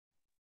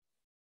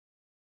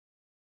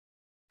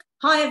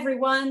Hi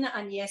everyone,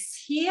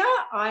 Agnes here.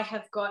 I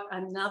have got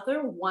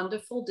another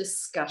wonderful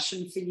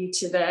discussion for you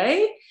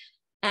today.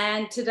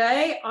 And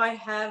today I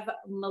have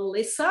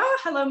Melissa.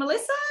 Hello,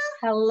 Melissa.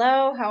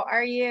 Hello, how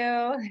are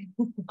you?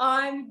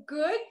 I'm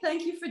good.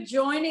 Thank you for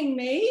joining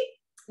me.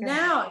 Good.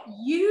 Now,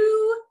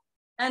 you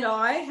and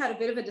I had a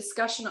bit of a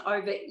discussion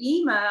over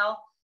email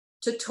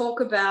to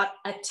talk about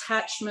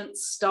attachment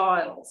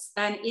styles,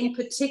 and in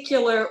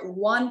particular,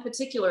 one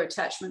particular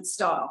attachment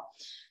style.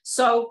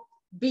 So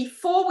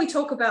before we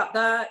talk about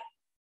that,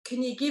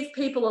 can you give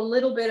people a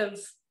little bit of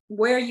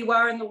where you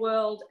are in the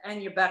world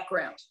and your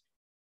background?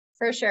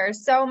 For sure.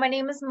 So my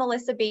name is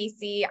Melissa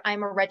Baisi.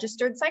 I'm a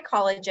registered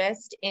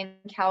psychologist in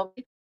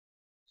Calgary,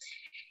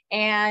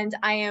 and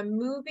I am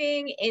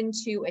moving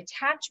into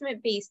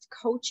attachment-based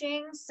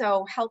coaching.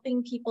 So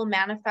helping people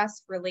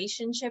manifest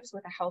relationships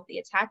with a healthy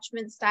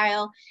attachment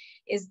style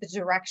is the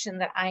direction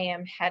that I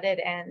am headed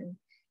in.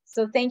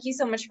 So thank you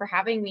so much for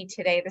having me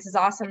today. This is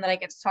awesome that I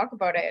get to talk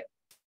about it.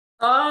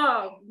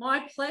 Oh,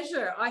 my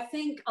pleasure. I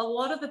think a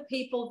lot of the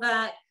people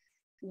that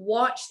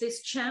watch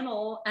this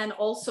channel, and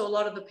also a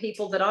lot of the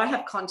people that I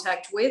have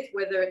contact with,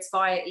 whether it's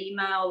via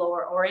email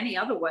or any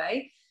other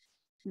way,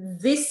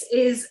 this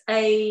is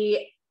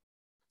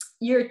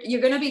you're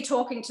going to be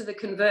talking to the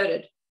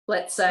converted,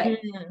 let's say.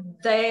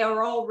 They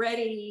are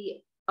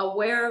already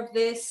aware of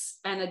this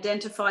and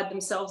identified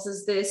themselves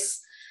as this.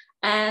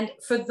 And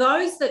for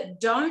those that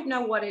don't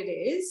know what it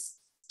is,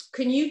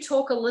 can you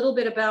talk a little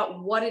bit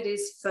about what it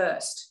is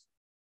first?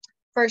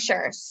 For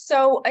sure.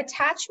 So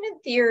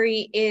attachment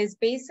theory is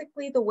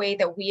basically the way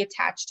that we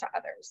attach to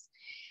others.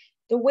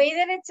 The way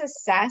that it's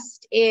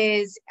assessed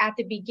is at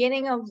the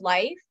beginning of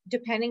life,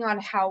 depending on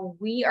how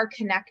we are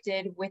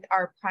connected with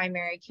our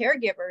primary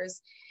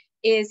caregivers,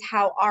 is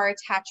how our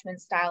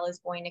attachment style is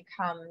going to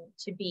come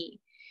to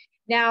be.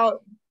 Now,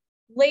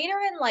 later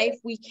in life,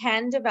 we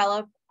can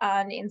develop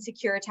an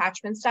insecure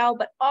attachment style,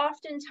 but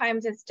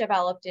oftentimes it's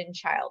developed in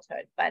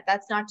childhood. But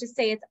that's not to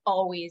say it's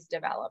always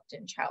developed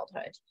in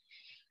childhood.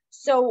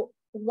 So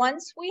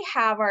once we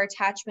have our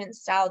attachment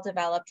style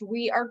developed,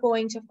 we are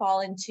going to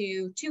fall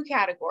into two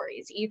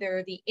categories,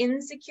 either the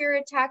insecure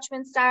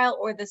attachment style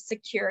or the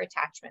secure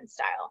attachment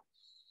style.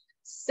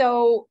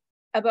 So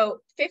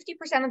about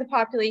 50% of the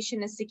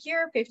population is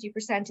secure,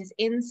 50% is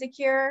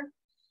insecure.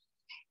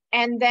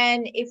 And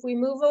then if we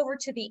move over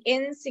to the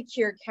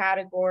insecure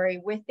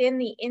category, within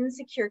the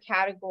insecure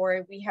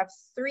category, we have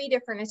three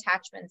different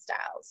attachment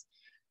styles.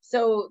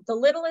 So the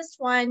littlest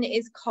one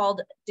is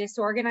called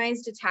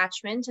disorganized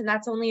attachment, and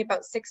that's only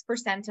about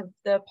 6% of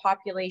the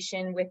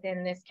population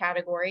within this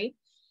category.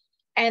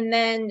 And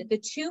then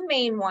the two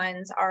main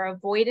ones are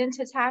avoidant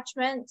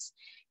attachment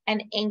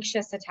and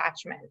anxious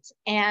attachment.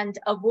 And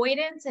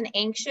avoidance and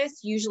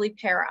anxious usually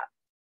pair up.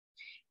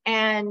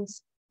 And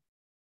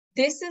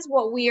this is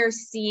what we are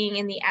seeing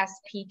in the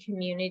SP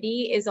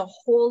community, is a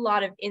whole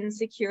lot of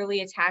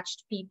insecurely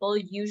attached people,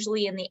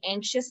 usually in the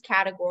anxious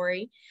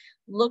category,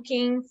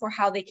 looking for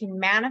how they can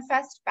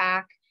manifest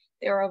back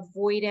their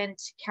avoidant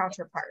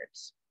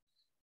counterparts.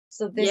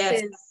 So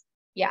this is,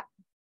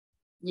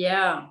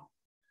 Yeah,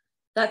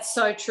 that's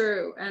so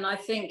true. And I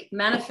think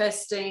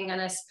manifesting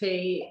an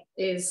SP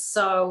is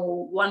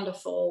so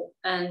wonderful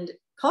and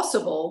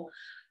possible.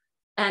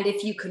 And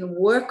if you can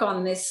work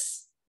on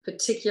this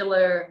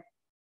particular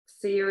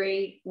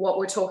theory, what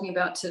we're talking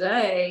about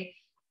today,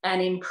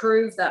 and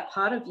improve that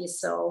part of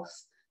yourself,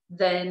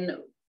 then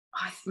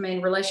I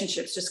mean,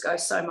 relationships just go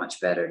so much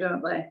better,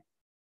 don't they?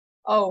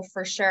 Oh,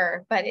 for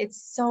sure. But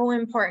it's so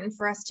important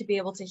for us to be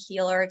able to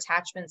heal our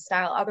attachment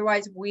style.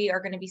 Otherwise, we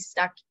are going to be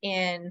stuck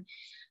in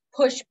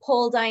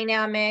push-pull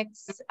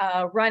dynamics,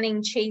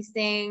 running,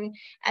 chasing.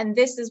 And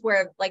this is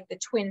where like the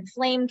twin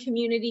flame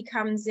community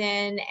comes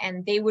in,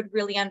 and they would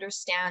really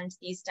understand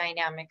these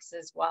dynamics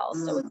as well.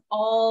 So it's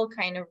all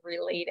kind of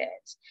related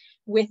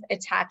with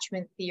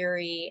attachment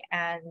theory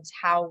and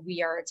how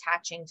we are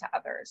attaching to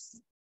others.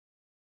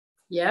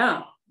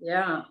 Yeah.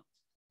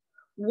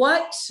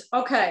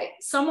 Okay,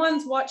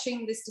 someone's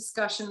watching this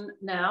discussion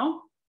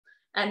now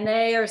and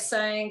they are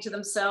saying to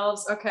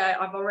themselves, okay,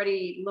 I've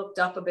already looked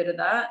up a bit of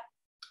that.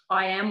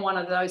 I am one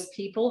of those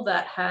people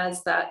that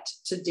has that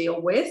to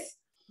deal with.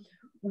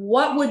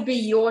 What would be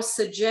your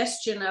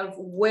suggestion of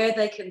where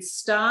they can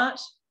start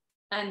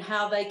and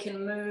how they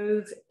can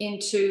move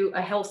into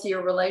a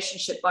healthier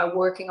relationship by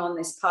working on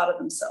this part of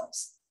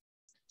themselves?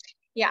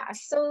 Yeah,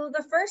 so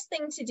the first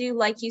thing to do,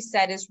 like you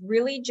said, is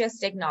really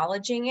just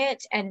acknowledging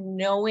it and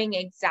knowing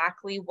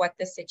exactly what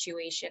the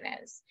situation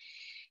is.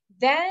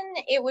 Then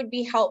it would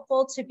be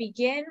helpful to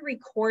begin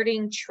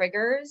recording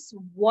triggers.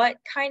 What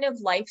kind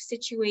of life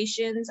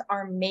situations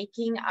are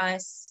making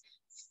us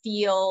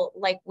feel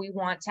like we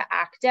want to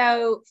act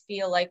out,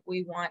 feel like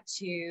we want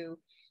to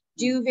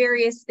do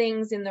various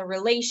things in the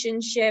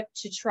relationship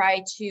to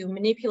try to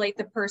manipulate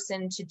the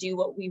person to do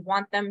what we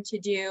want them to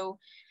do.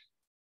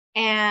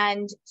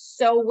 And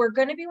so we're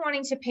going to be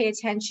wanting to pay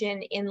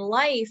attention in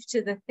life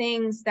to the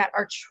things that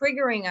are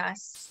triggering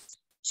us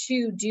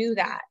to do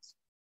that.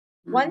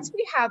 Once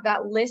we have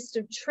that list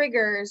of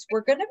triggers,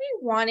 we're going to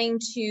be wanting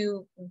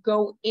to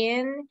go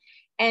in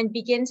and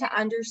begin to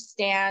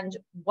understand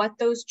what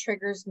those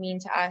triggers mean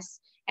to us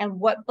and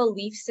what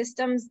belief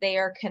systems they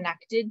are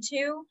connected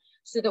to,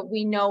 so that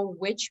we know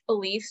which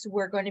beliefs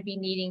we're going to be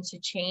needing to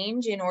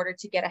change in order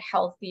to get a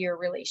healthier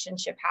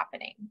relationship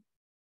happening.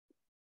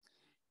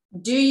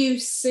 Do you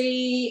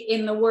see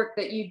in the work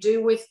that you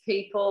do with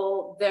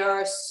people, there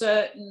are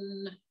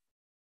certain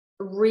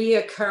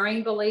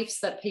reoccurring beliefs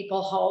that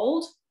people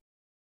hold?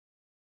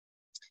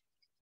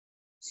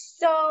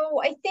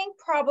 So I think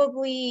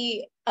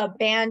probably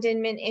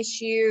abandonment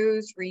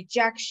issues,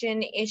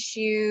 rejection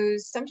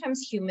issues,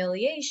 sometimes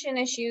humiliation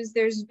issues.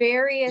 There's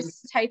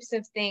various types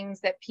of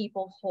things that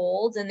people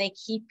hold, and they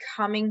keep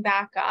coming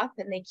back up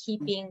and they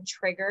keep being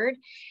triggered.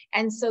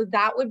 And so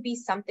that would be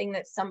something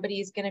that somebody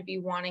is going to be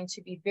wanting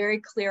to be very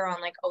clear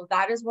on, like, oh,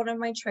 that is one of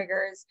my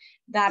triggers.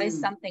 That is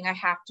something I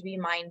have to be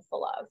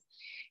mindful of.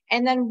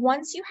 And then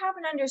once you have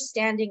an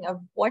understanding of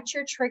what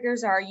your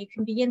triggers are, you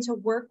can begin to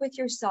work with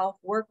yourself,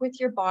 work with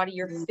your body,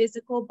 your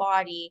physical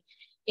body,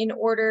 in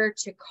order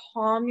to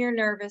calm your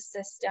nervous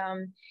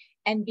system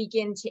and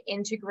begin to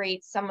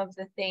integrate some of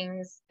the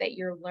things that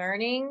you're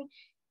learning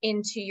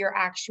into your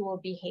actual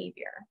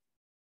behavior.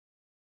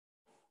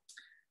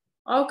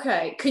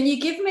 Okay. Can you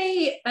give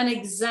me an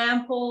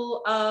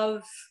example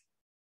of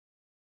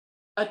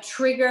a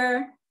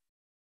trigger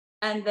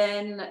and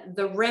then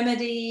the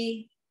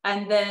remedy,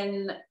 and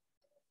then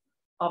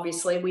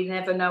obviously we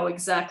never know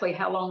exactly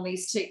how long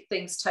these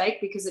things take,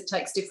 because it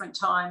takes different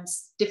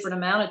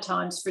amount of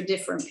times for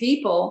different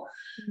people.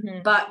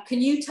 But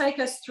can you take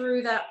us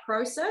through that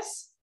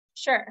process?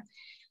 Sure.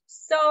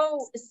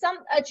 So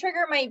a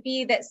trigger might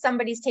be that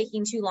somebody's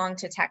taking too long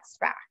to text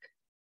back.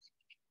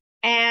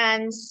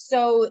 And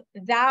so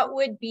that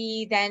would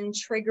be then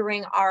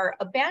triggering our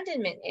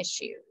abandonment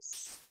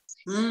issues.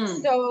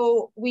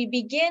 So we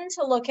begin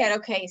to look at,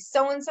 okay,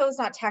 so-and-so is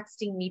not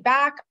texting me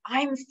back.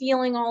 I'm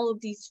feeling all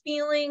of these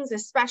feelings,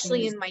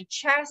 especially in my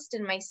chest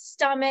and my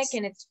stomach,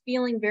 and it's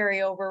feeling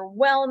very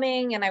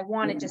overwhelming. And I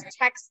want to just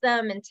text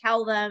them and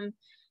tell them,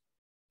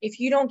 if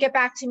you don't get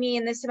back to me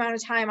in this amount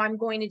of time, I'm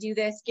going to do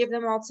this, give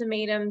them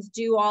ultimatums,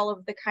 do all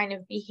of the kind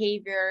of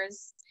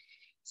behaviors.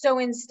 So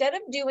instead of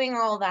doing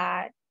all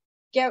that,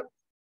 get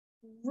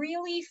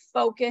really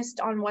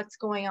focused on what's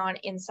going on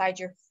inside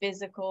your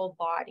physical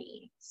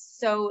body.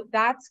 So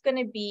that's going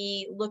to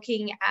be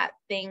looking at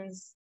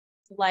things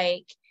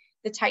like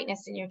the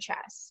tightness in your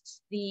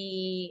chest,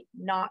 the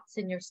knots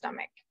in your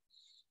stomach.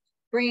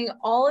 Bringing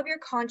all of your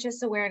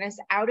conscious awareness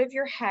out of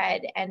your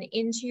head and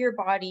into your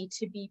body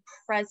to be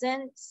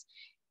present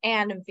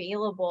and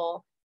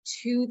available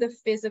to the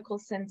physical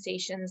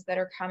sensations that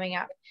are coming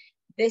up.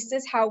 This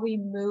is how we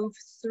move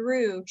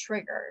through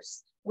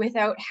triggers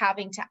without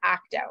having to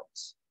act out.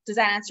 Does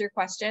that answer your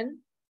question?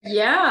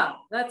 Yeah,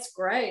 that's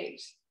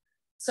great.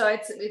 So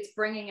it's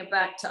bringing it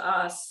back to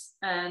us,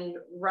 and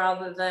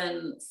rather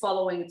than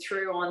following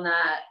through on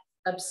that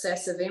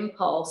obsessive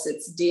impulse,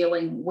 it's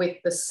dealing with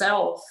the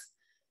self.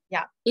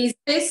 Yeah. Is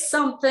this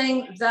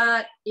something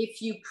that,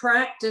 if you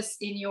practice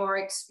in your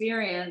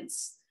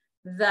experience,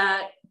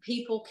 that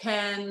people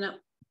can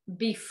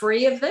be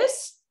free of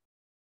this?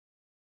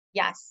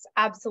 Yes,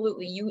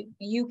 absolutely.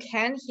 You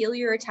can heal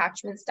your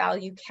attachment style.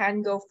 You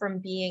can go from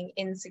being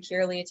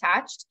insecurely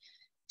attached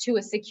to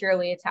a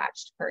securely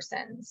attached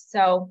person.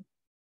 So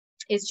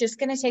it's just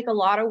going to take a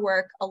lot of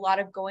work, a lot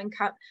of going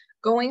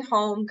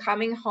home,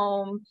 coming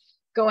home,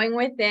 going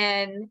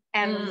within,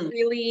 and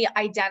really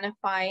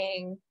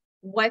identifying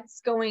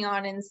what's going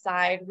on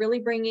inside, really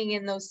bringing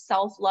in those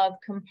self-love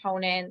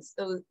components,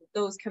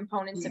 those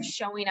components of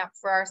showing up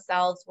for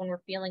ourselves when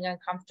we're feeling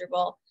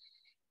uncomfortable.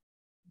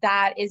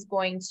 That is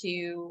going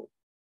to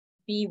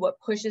be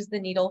what pushes the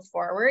needle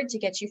forward to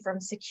get you from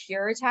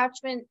insecure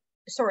attachment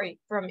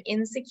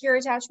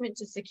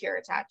to secure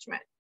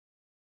attachment.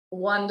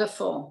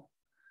 Wonderful.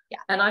 Yeah.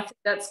 And I think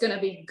that's going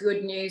to be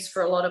good news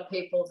for a lot of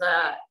people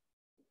that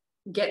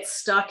get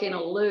stuck in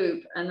a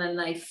loop, and then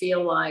they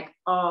feel like,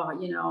 oh,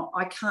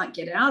 I can't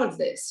get out of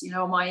this.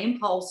 My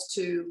impulse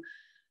to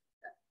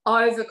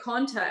over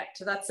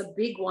contact, that's a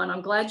big one.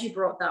 I'm glad you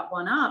brought that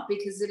one up,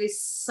 because it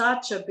is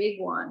such a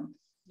big one.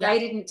 They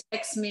didn't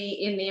text me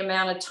in the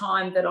amount of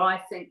time that I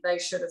think they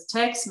should have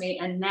texted me,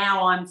 and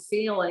now I'm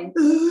feeling,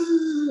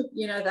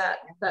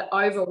 that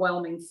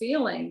overwhelming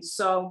feeling.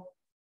 So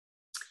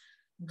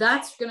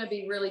that's going to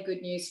be really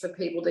good news for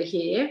people to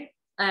hear.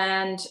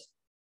 And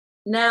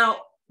now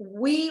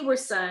we were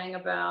saying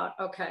about,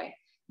 okay,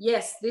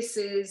 yes, this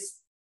is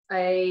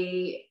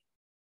a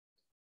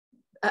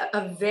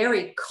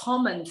very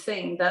common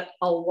thing that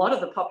a lot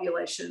of the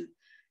population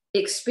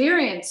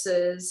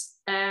experiences,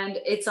 and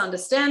it's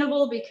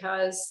understandable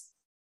because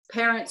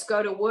parents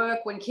go to work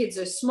when kids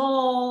are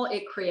small.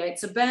 It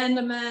creates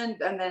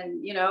abandonment, and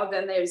then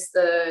then there's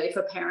if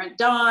a parent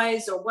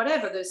dies or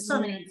whatever, there's so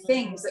many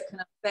things that can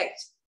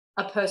affect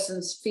a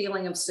person's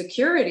feeling of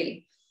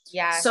security.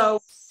 So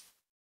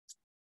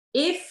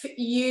if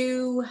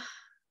you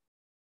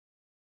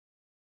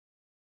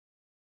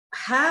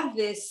have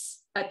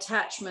this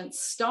attachment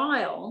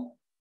style,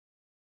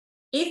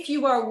 if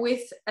you are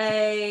with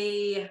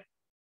a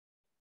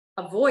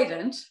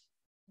avoidant,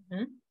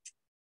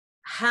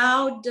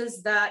 how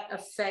does that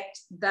affect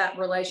that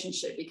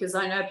relationship? Because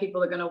I know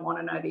people are going to want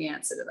to know the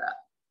answer to that.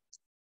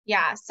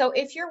 Yeah. So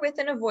if you're with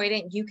an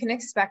avoidant, you can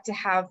expect to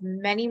have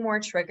many more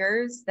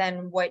triggers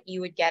than what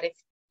you would get if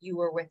you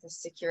were with a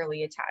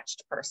securely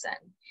attached person.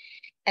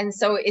 And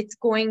so it's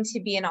going to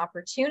be an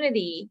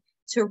opportunity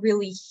to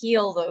really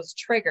heal those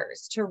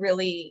triggers, to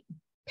really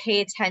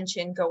pay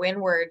attention, go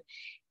inward,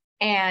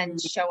 and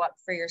show up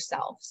for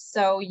yourself.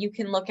 So you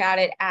can look at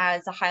it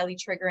as a highly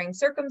triggering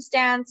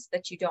circumstance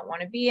that you don't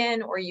want to be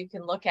in, or you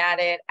can look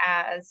at it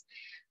as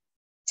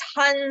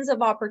tons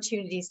of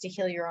opportunities to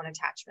heal your own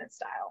attachment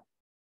style.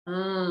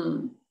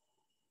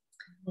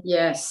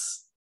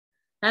 Yes.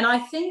 And I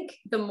think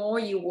the more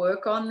you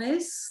work on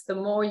this, the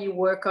more you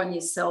work on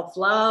your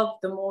self-love,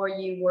 the more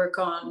you work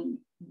on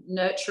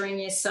nurturing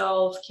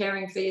yourself,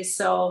 caring for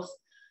yourself,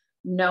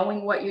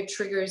 knowing what your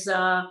triggers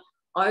are,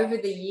 over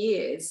the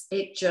years,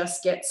 it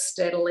just gets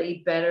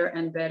steadily better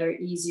and better,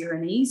 easier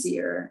and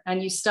easier.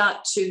 And you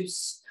start to,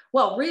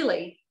 well,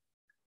 really,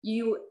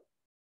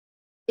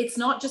 it's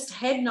not just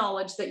head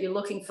knowledge that you're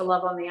looking for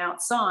love on the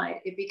outside.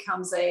 It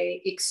becomes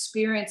a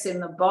experience in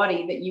the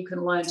body that you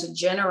can learn to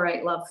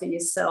generate love for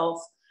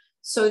yourself,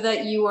 so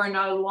that you are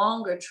no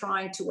longer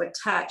trying to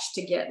attach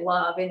to get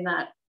love in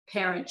that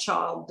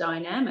parent-child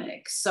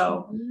dynamic.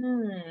 So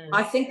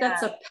I think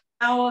that's a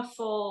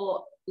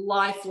powerful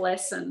life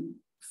lesson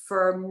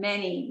for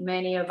many,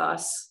 many of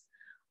us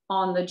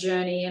on the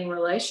journey in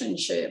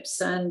relationships.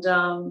 And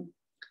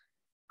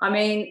I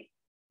mean,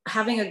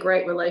 having a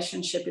great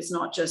relationship is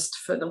not just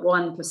for the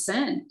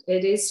 1%.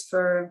 It is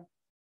for,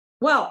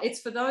 well,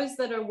 it's for those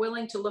that are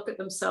willing to look at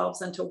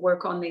themselves and to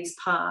work on these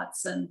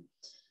parts.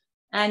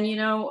 And you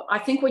know, I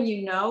think when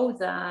you know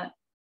that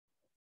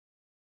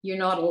you're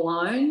not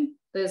alone,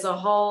 there's a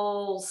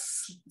whole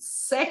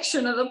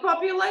section of the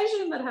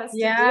population that has to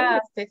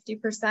do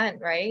it. 50%,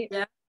 right?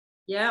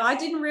 Yeah, I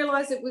didn't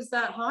realize it was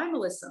that high,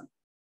 Melissa.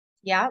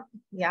 Yep.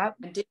 I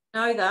didn't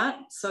know that.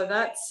 So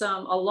that's a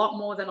lot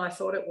more than I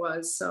thought it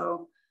was.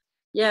 So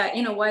yeah,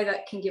 in a way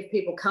that can give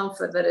people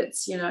comfort that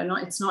it's, you know,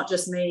 it's not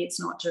just me. It's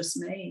not just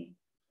me.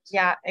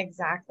 Yeah,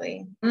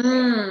 exactly.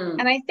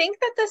 And I think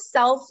that the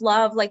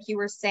self-love, like you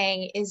were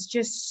saying, is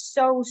just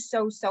so,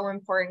 so, so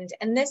important.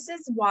 And this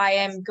is why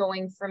I'm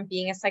going from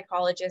being a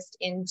psychologist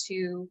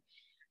into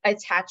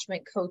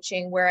attachment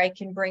coaching, where I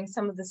can bring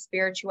some of the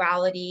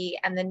spirituality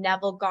and the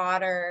Neville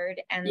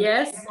Goddard and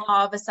the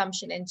law of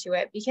assumption into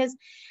it, because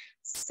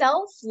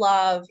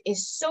self-love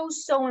is so,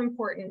 so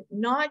important,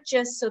 not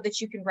just so that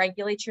you can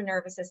regulate your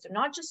nervous system,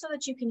 not just so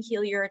that you can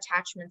heal your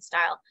attachment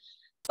style,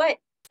 but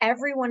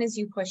everyone is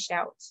you pushed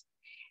out.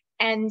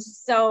 And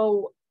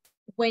so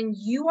when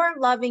you are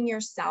loving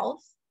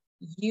yourself,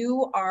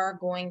 you are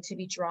going to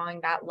be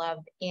drawing that love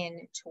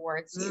in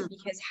towards you,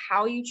 because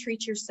how you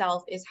treat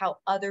yourself is how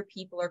other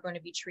people are going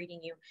to be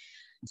treating you.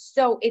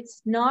 So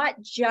it's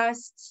not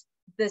just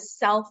the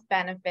self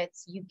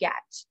benefits you get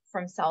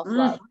from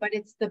self-love, but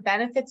it's the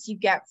benefits you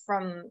get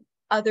from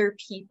other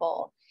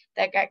people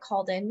that get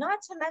called in.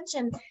 Not to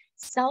mention,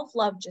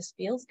 self-love just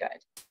feels good.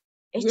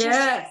 It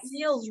just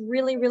feels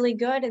really, really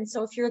good. And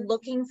so if you're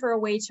looking for a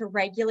way to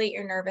regulate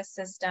your nervous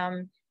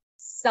system,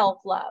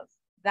 self-love,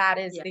 that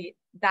is the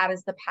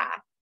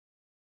path.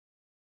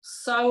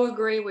 So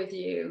agree with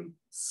you.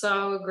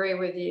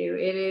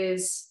 It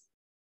is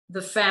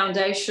the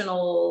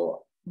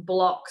foundational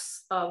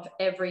blocks of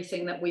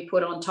everything that we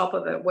put on top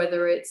of it,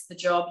 whether it's the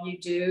job you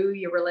do,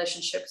 your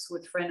relationships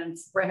with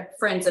friends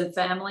and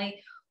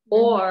family,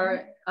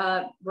 or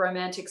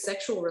romantic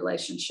sexual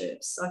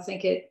relationships. I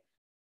think it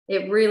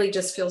really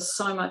just feels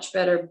so much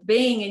better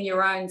being in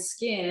your own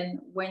skin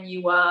when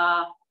you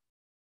are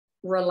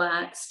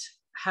relaxed,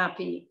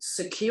 happy,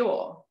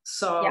 secure.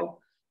 So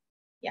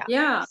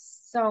yeah,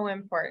 so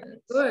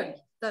important. Good.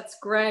 That's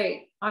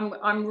great.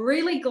 I'm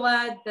really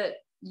glad that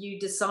you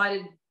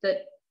decided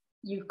that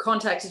you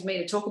contacted me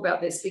to talk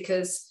about this,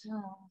 because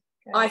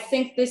I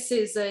think this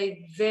is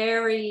a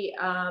very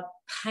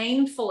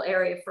painful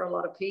area for a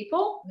lot of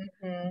people,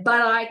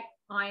 but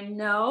I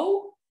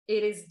know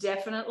it is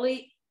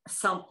definitely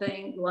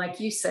something, like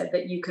you said,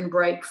 that you can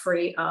break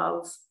free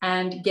of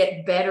and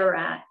get better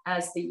at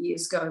as the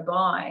years go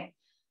by,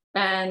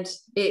 and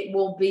it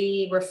will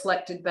be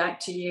reflected back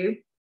to you.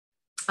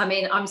 I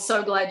mean, I'm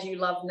so glad you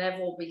love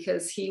Neville,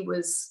 because he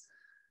was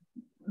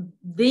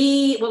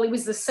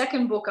the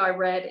second book I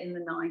read in the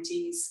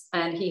 90s,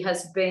 and he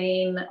has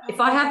been, if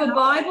I have a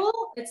Bible,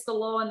 it's The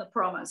Law and the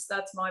Promise.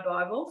 That's my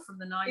Bible from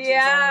the 90s.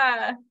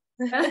 Yeah.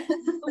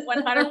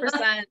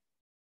 100%.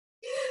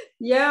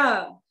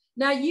 Yeah.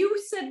 Now you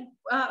said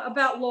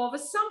about law of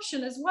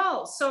assumption as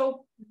well.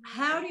 So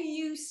how do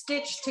you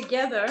stitch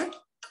together?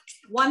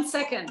 1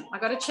 second. I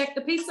got to check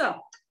the pizza.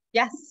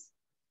 Yes.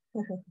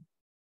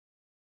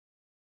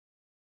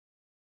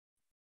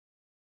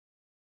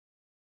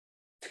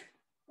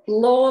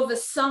 Law of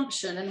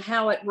assumption and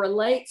how it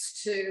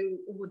relates to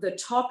the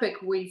topic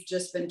we've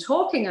just been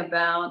talking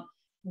about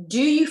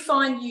Do you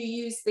find you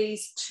use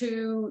these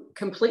two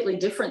completely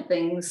different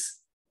things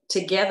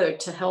together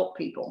to help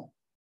people?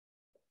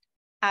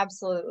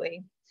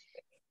 Absolutely.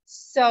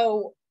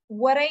 So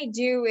what I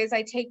do is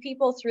I take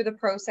people through the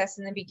process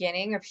in the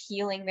beginning of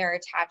healing their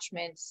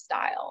attachment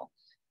style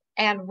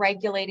and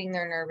regulating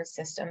their nervous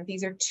system.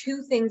 These are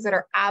two things that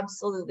are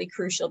absolutely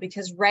crucial,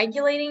 because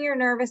regulating your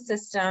nervous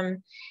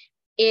system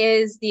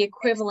is the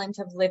equivalent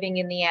of living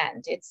in the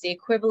end. It's the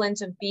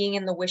equivalent of being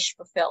in the wish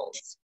fulfilled.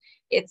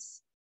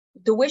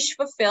 The wish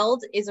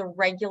fulfilled is a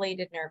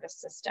regulated nervous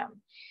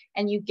system.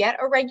 And you get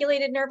a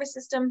regulated nervous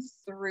system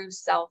through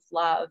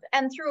self-love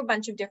and through a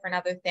bunch of different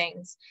other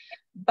things.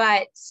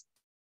 But,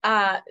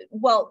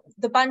 well,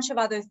 the bunch of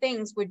other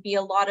things would be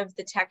a lot of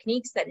the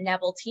techniques that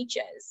Neville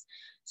teaches.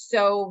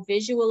 So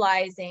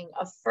visualizing,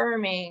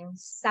 affirming,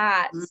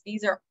 SATs,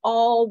 these are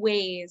all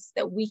ways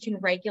that we can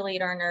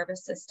regulate our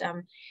nervous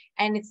system.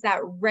 And it's that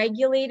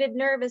regulated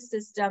nervous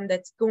system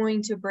that's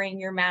going to bring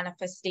your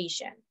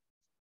manifestation.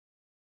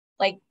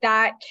 Like,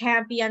 that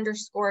can't be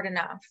underscored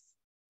enough.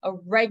 A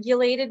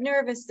regulated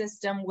nervous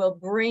system will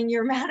bring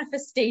your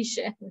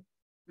manifestation.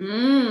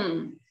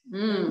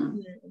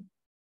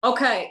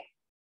 Okay.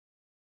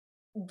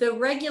 The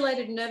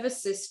regulated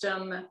nervous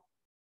system,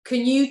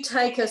 can you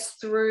take us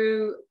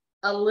through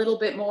a little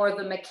bit more of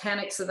the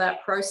mechanics of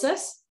that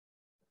process?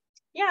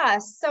 Yeah,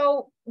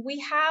 so we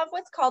have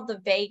what's called the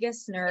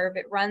vagus nerve.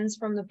 It runs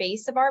from the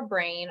base of our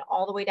brain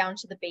all the way down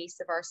to the base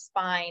of our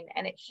spine,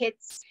 and it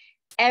hits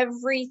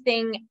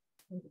everything: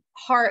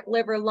 heart,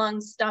 liver,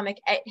 lungs, stomach.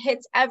 It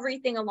hits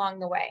everything along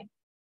the way.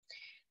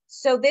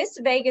 So this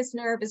vagus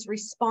nerve is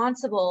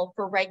responsible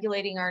for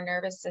regulating our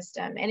nervous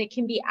system, and it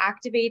can be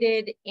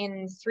activated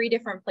in 3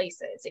 different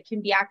places. It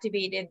can be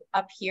activated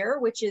up here,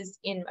 which is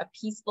in a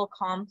peaceful,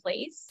 calm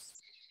place.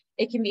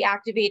 It can be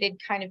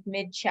activated kind of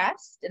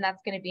mid-chest, and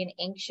that's going to be an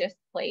anxious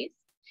place.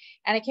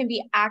 And it can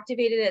be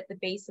activated at the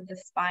base of the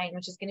spine,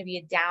 which is going to be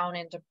a down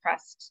and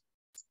depressed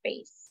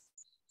space.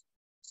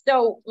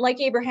 So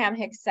like Abraham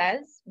Hicks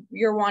says,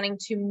 you're wanting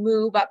to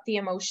move up the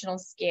emotional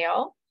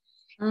scale.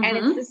 And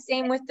it's the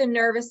same with the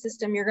nervous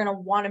system. You're going to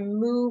want to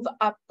move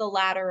up the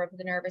ladder of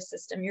the nervous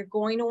system. You're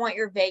going to want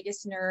your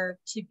vagus nerve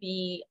to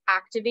be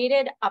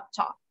activated up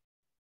top.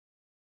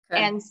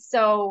 Okay. And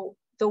so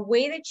the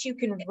way that you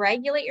can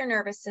regulate your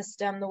nervous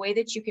system, the way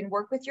that you can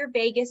work with your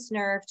vagus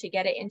nerve to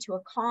get it into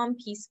a calm,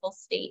 peaceful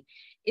state,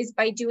 is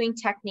by doing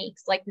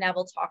techniques like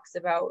Neville talks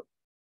about: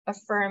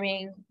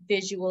 affirming,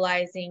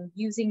 visualizing,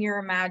 using your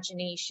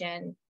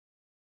imagination.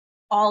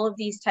 All of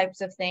these types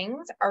of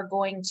things are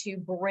going to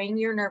bring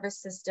your nervous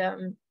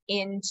system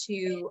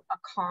into a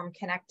calm,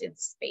 connected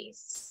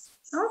space.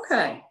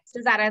 Okay.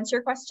 Does that answer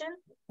your question?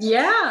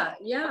 Yeah.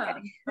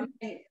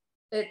 Okay.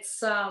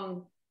 It's,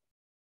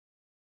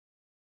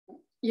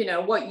 you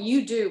know, what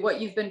you do,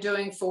 what you've been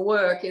doing for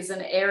work is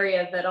an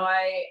area that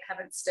I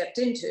haven't stepped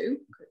into,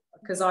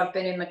 because I've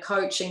been in the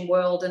coaching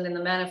world and in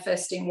the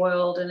manifesting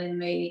world and in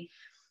the,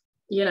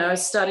 you know,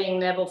 studying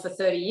Neville for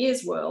 30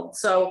 years world.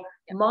 So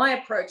my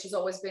approach has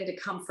always been to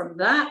come from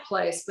that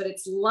place, but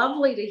it's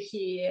lovely to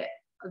hear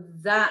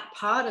that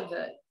part of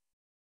it.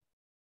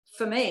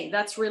 For me,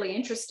 that's really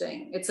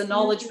interesting. It's a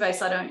knowledge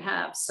base I don't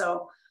have.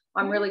 So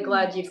I'm really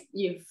glad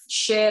you've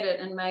shared it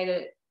and made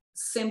it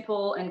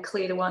simple and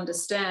clear to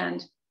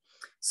understand.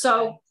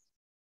 So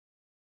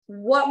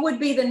what would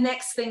be the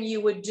next thing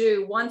you would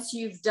do once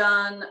you've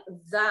done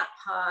that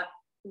part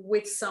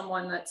with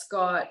someone that's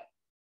got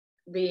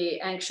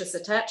the anxious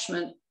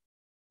attachment?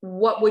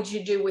 What would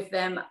you do with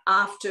them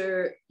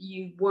after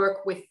you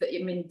work with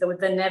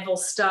the Neville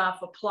stuff,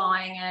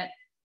 applying it?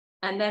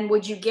 And then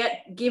would you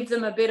give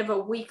them a bit of a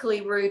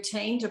weekly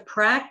routine to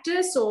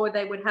practice, or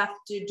they would have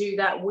to do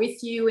that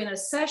with you in a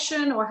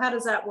session, or how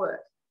does that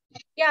work?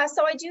 Yeah,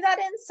 so I do that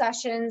in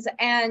sessions.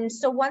 And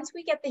so once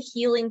we get the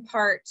healing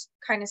part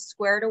kind of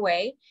squared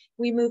away,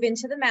 we move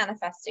into the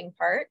manifesting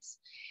part.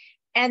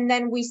 And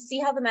then we see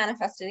how the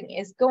manifesting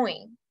is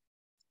going.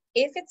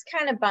 If it's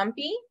kind of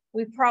bumpy,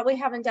 we probably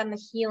haven't done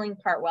the healing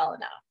part well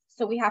enough.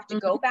 So we have to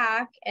go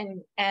back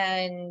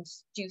and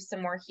do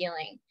some more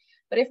healing.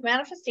 But if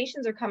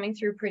manifestations are coming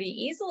through pretty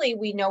easily,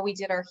 we know we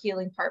did our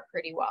healing part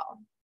pretty well.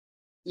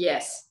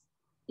 Yes.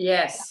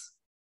 Yeah.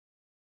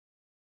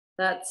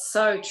 That's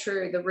so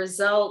true. The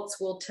results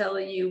will tell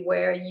you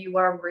where you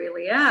are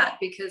really at,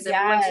 because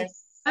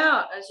everyone's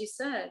out, as you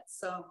said.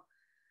 So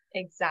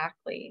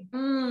exactly.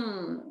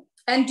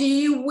 And do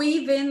you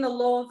weave in the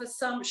law of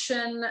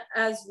assumption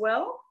as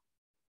well?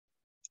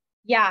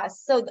 Yeah.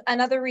 So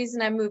another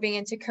reason I'm moving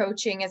into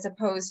coaching as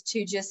opposed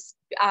to just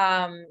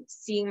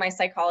seeing my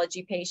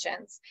psychology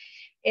patients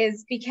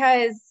is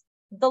because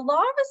the law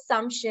of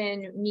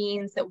assumption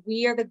means that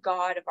we are the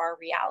God of our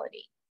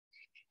reality.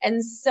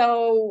 And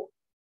so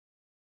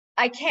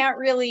I can't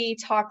really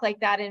talk like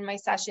that in my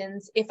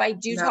sessions. If I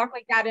do talk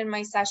like that in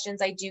my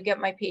sessions, I do get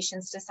my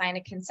patients to sign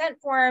a consent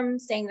form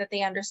saying that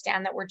they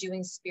understand that we're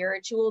doing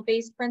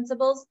spiritual-based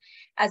principles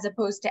as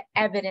opposed to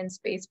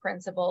evidence-based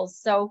principles.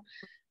 So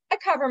I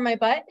cover my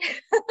butt.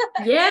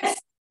 Yes.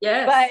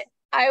 But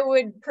I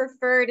would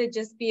prefer to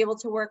just be able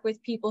to work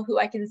with people who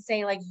I can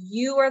say, like,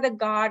 you are the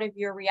God of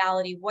your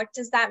reality. What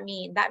does that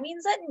mean? That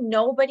means that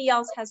nobody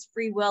else has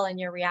free will in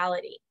your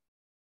reality.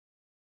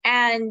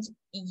 And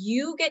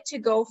you get to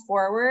go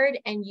forward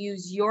and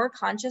use your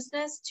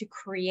consciousness to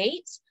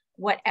create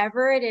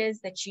whatever it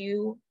is that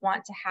you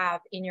want to have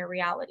in your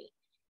reality.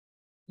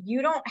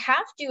 You don't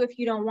have to if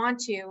you don't want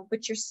to,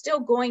 but you're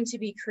still going to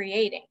be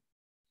creating.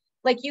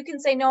 Like, you can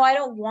say, no, I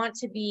don't want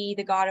to be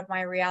the God of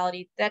my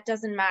reality. That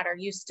doesn't matter.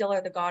 You still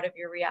are the God of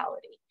your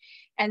reality.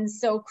 And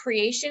so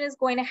creation is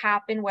going to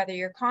happen whether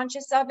you're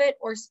conscious of it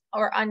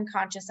or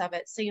unconscious of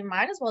it. So you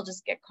might as well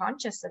just get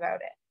conscious about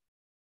it.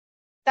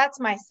 That's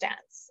my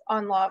stance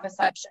on law of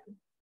assumption.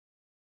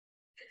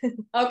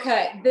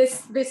 Okay,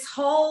 this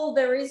whole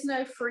there is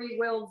no free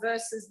will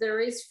versus there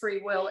is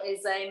free will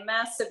is a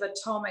massive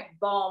atomic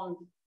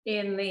bomb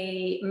in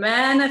the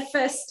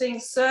manifesting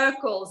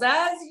circles,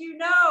 as you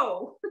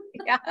know.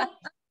 Yeah.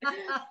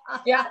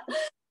 Yeah.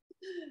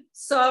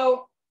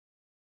 So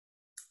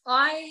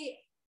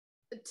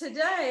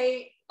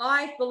today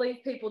I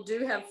believe people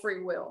do have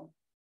free will.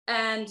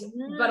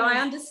 But I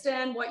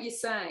understand what you're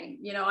saying.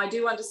 You know, I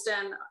do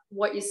understand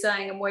what you're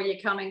saying and where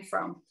you're coming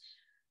from.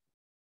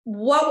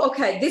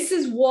 Okay, this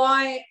is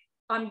why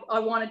I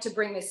wanted to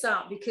bring this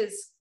up,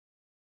 because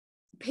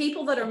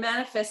people that are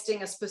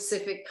manifesting a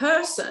specific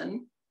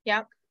person,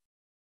 yeah,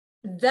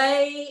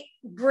 they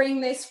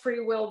bring this free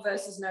will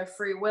versus no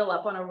free will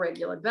up on a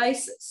regular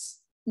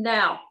basis.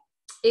 Now,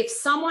 if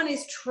someone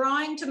is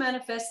trying to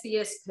manifest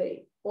the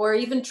SP or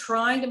even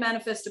trying to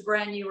manifest a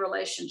brand new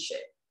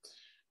relationship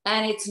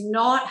and it's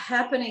not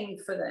happening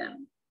for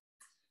them,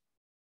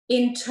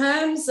 in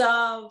terms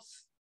of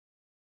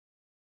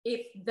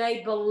if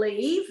they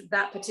believe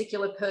that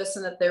particular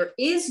person that there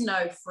is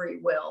no free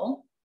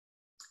will,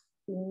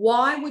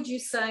 why would you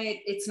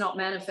say it's not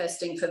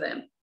manifesting for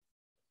them?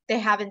 They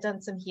haven't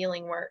done some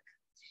healing work.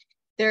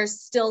 There's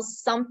still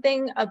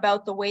something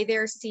about the way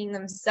they're seeing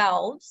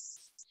themselves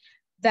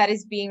that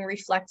is being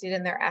reflected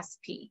in their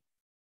SP.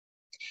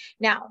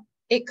 Now,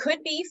 it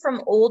could be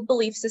from old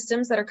belief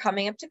systems that are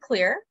coming up to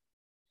clear.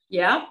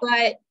 Yeah.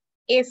 But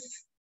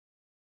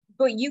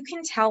you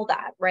can tell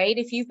that, right?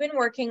 If you've been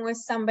working with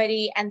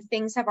somebody and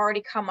things have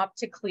already come up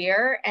to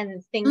clear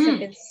and things have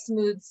been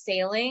smooth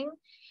sailing,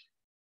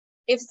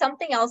 if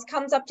something else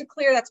comes up to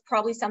clear, that's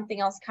probably something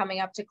else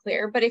coming up to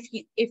clear. But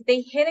if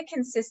they hit a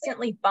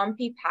consistently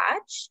bumpy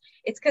patch,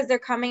 it's because they're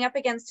coming up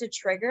against a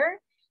trigger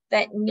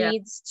that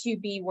needs to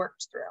be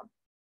worked through.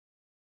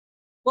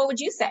 What would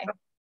you say?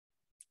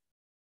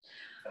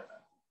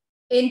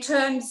 In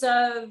terms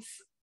of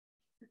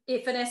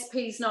if an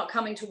SP is not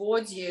coming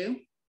towards you,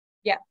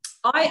 yeah,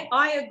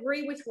 I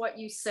agree with what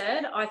you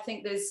said. I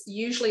think there's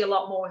usually a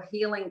lot more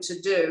healing to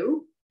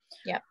do.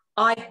 Yeah.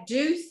 I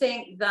do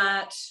think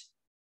that,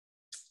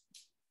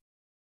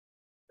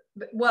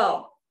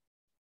 well,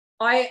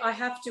 I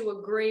have to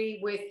agree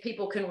with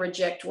people can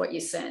reject what you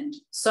send.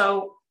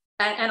 So,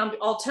 and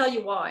I'll tell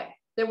you why.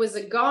 There was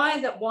a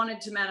guy that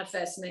wanted to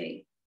manifest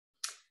me.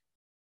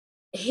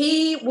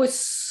 He was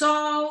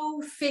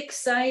so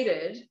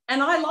fixated,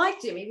 and I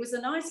liked him. He was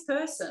a nice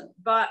person,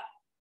 but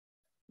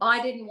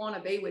I didn't want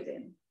to be with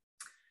him.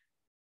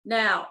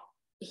 Now,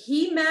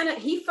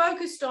 he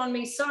focused on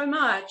me so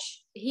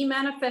much, he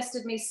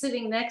manifested me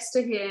sitting next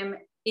to him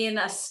in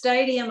a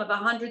stadium of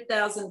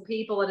 100,000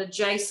 people at a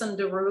Jason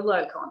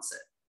Derulo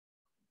concert.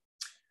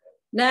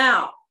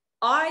 Now,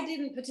 I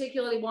didn't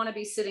particularly want to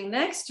be sitting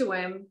next to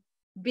him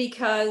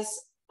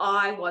because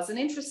I wasn't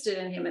interested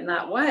in him in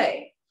that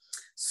way.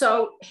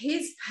 So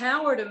his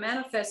power to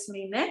manifest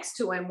me next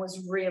to him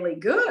was really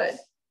good.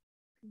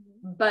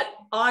 But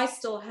I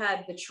still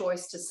had the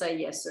choice to say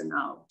yes or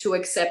no, to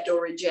accept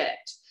or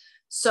reject.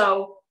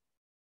 So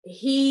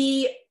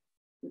if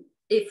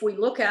we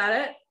look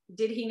at it,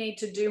 did he need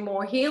to do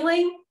more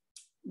healing?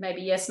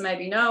 Maybe yes,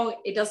 maybe no.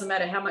 It doesn't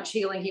matter how much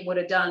healing he would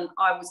have done.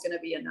 I was going to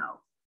be a no.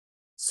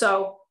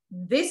 So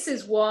this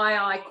is why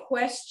I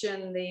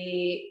question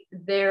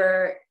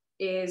there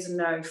is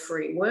no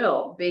free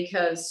will,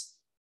 because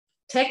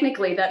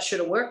technically that should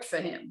have worked for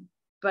him.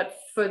 But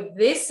for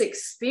this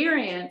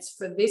experience,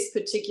 for this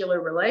particular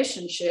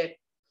relationship,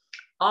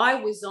 I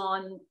was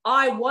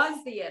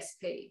the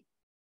SP.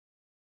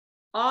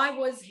 I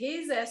was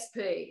his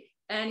SP.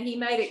 And he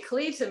made it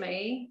clear to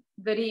me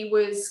that he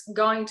was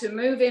going to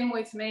move in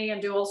with me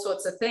and do all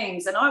sorts of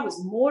things. And I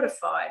was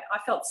mortified. I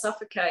felt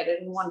suffocated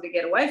and wanted to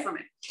get away from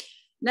him.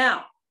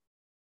 Now,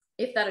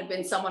 if that had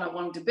been someone I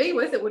wanted to be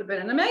with, it would have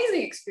been an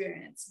amazing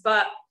experience.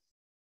 But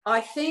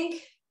I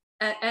think,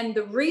 and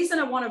the reason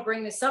I want to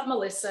bring this up,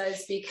 Melissa,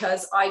 is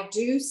because I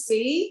do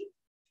see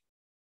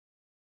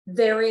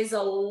there is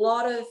a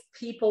lot of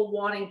people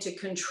wanting to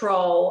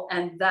control,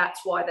 and that's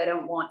why they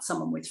don't want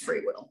someone with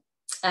free will.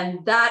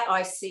 And that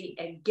I see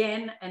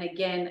again and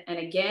again and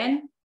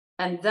again.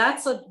 And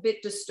that's a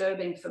bit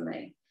disturbing for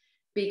me,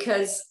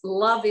 because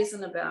love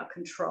isn't about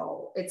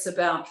control. It's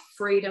about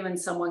freedom and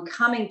someone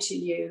coming to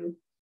you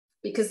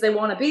because they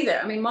want to be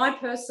there. I mean, my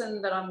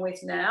person that I'm with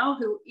now,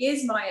 who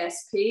is my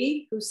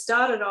SP, who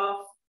started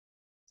off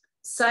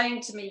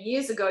saying to me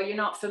years ago, you're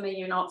not for me,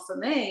 you're not for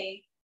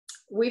me,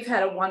 we've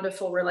had a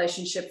wonderful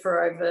relationship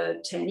for over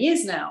 10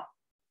 years now.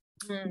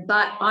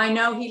 But I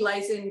know he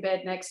lays in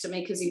bed next to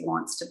me because he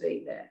wants to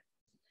be there.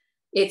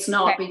 It's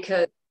not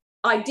because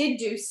I did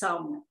do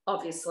some,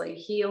 obviously,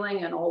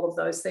 healing and all of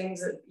those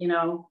things, you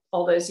know,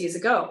 all those years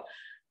ago.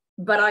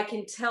 But I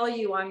can tell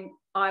you,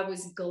 I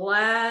was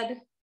glad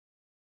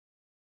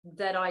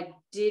that I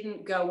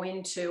didn't go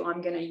into,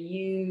 I'm going to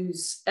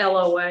use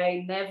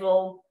LOA,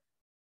 Neville,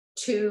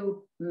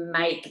 to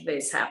make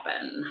this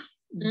happen.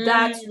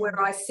 That's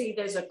where I see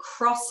there's a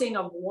crossing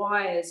of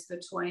wires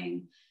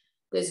between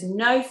there's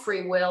no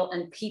free will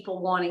and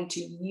people wanting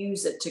to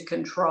use it to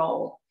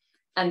control.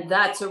 And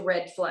that's a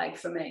red flag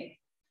for me.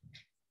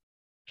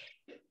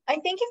 I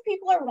think if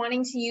people are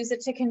wanting to use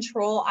it to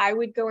control, I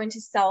would go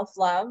into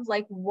self-love.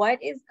 Like,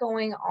 what is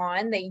going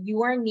on that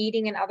you are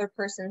needing another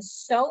person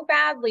so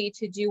badly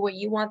to do what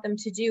you want them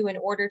to do in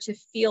order to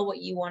feel what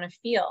you want to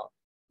feel?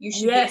 You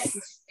should be able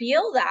to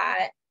feel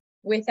that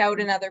without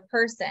another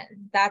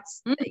person.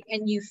 That's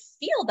and you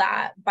feel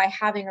that by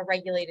having a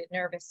regulated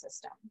nervous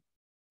system.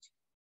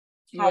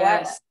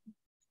 However,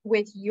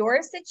 with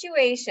your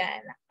situation,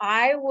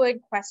 I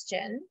would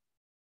question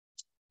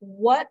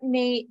what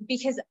may,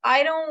 because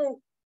I don't,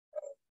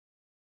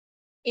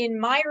 in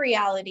my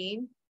reality,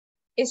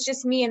 it's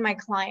just me and my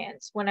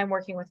clients when I'm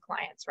working with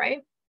clients, right?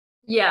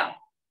 Yeah.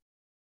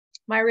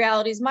 My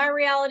reality is my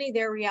reality.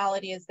 Their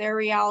reality is their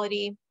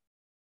reality.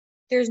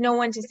 There's no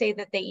one to say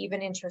that they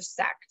even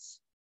intersect.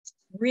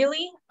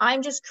 Really,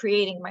 I'm just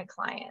creating my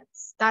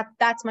clients.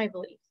 That's my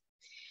belief.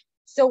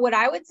 So what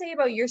I would say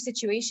about your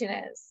situation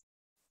is,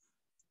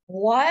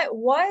 what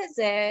was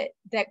it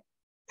that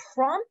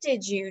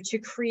prompted you to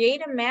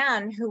create a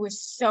man who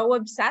was so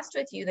obsessed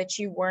with you that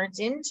you weren't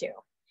into?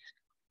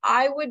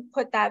 I would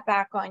put that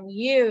back on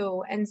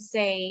you and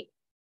say,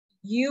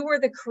 you were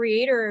the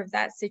creator of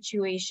that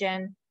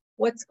situation.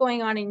 What's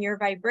going on in your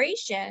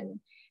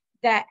vibration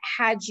that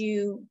had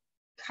you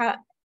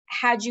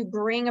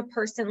bring a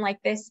person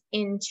like this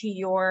into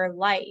your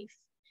life?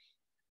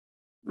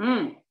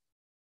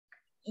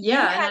 You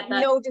had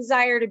no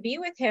desire to be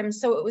with him,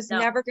 so it was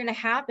never going to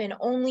happen.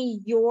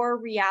 Only your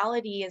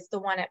reality is the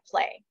one at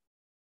play.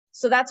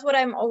 So that's what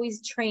I'm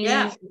always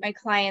training my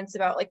clients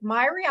about. Like,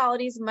 my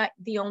reality is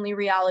the only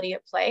reality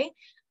at play,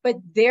 but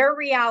their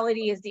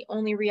reality is the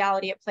only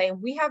reality at play. And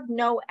we have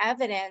no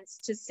evidence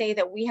to say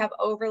that we have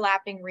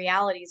overlapping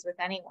realities with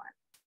anyone.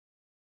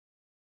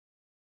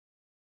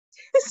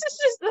 This is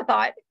just the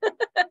thought.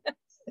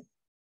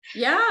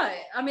 Yeah,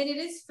 I mean, it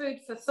is food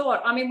for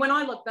thought. I mean, when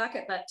I look back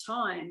at that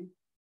time,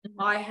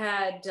 I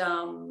had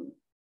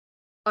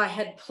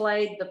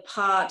played the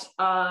part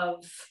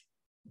of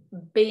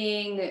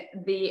being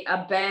the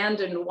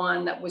abandoned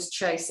one that was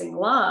chasing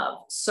love.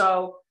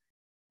 So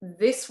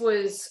this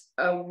was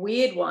a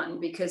weird one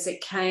because it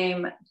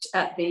came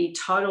at the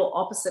total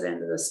opposite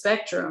end of the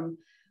spectrum.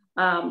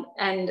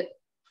 And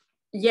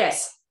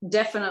yes,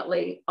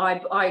 definitely,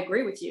 I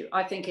agree with you.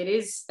 I think it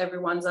is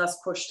everyone's us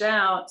pushed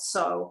out.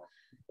 So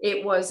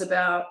it was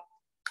about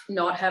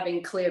not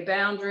having clear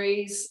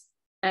boundaries.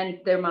 And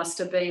there must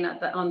have been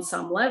on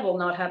some level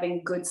not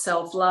having good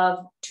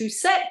self-love to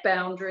set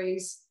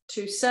boundaries,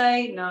 to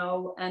say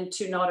no, and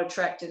to not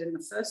attract it in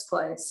the first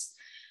place.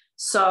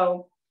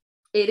 So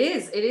it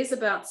is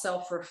about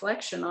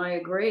self-reflection. I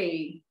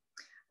agree.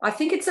 I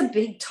think it's a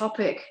big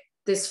topic,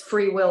 this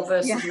free will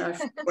versus no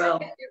free will.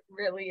 It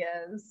really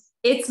is.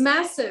 It's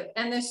massive.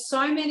 And there's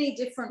so many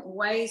different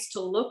ways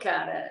to look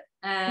at it.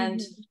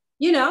 And,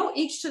 you know,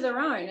 each to their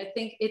own. I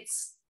think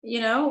it's, you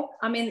know,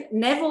 I mean,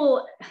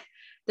 Neville,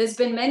 there's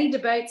been many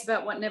debates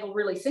about what Neville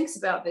really thinks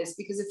about this,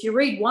 because if you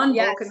read one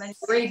book and then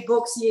you read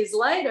books years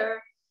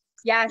later,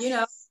 you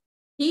know,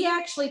 he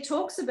actually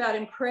talks about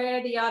in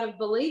Prayer, the Art of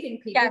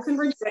Believing, people can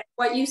reject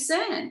what you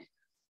send.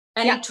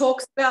 And he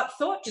talks about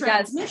thought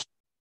transmission.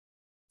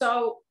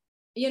 So,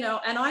 you know,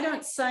 and I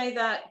don't say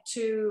that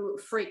to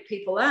freak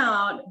people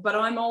out, but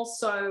I'm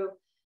also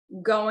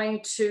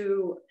going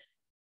to,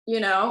 you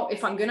know,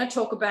 if I'm going to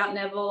talk about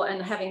Neville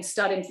and having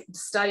studied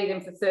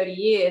him for 30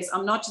 years,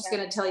 I'm not just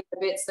going to tell you the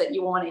bits that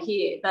you want to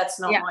hear. That's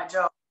not my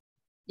job.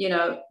 You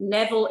know,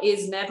 Neville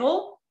is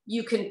Neville.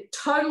 You can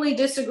totally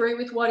disagree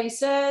with what he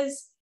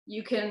says.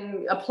 You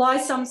can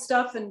apply some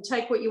stuff and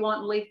take what you want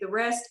and leave the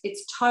rest.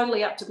 It's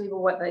totally up to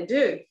people what they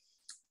do.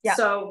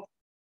 So,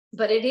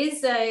 but it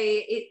is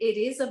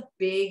a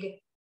big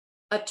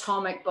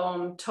atomic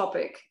bomb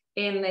topic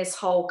in this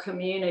whole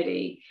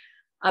community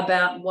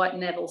about what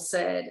Neville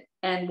said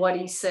and what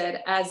he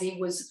said as he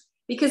was,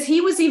 because he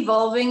was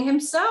evolving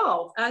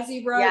himself as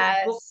he wrote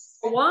book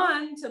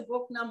 1 to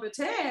book number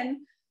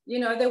 10. You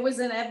know, there was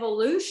an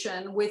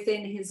evolution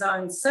within his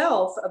own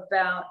self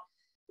about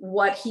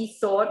what he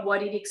thought,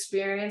 what he'd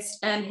experienced,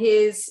 and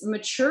his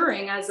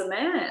maturing as a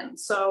man.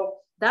 So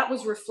that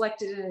was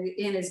reflected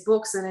in his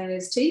books and in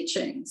his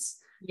teachings.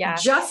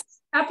 Just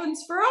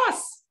happens for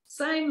us.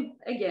 Same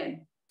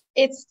again.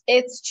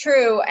 It's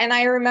true. And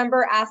I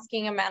remember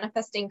asking a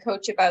manifesting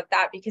coach about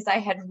that because I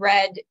had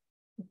read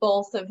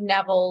both of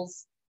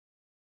Neville's,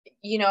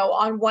 you know,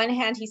 on one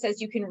hand, he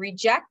says you can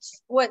reject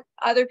what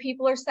other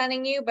people are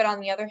sending you, but on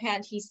the other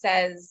hand, he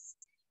says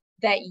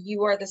that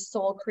you are the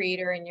sole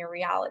creator in your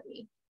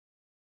reality.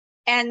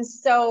 And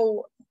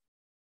so,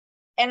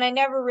 and I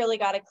never really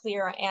got a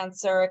clear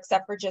answer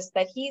except for just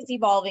that he's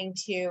evolving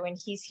too, and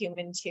he's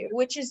human too,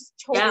 which is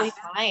totally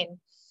fine.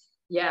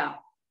 Yeah.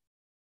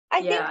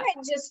 I think I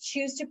just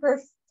choose to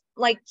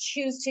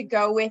choose to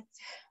go with,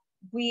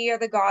 we are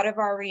the God of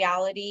our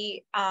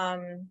reality.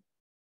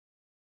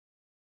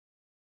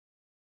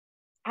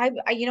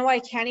 You know, I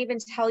can't even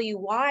tell you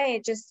why.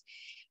 It just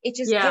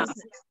gives,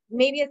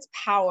 maybe it's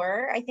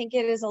power. I think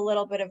it is a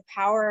little bit of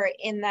power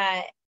in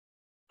that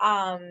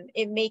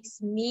it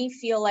makes me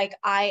feel like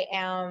I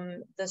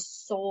am the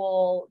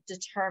sole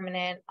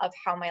determinant of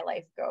how my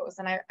life goes.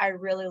 And I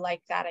really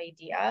like that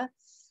idea.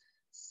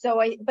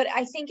 So but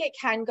I think it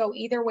can go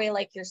either way,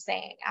 like you're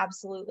saying.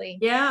 Absolutely.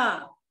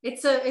 Yeah.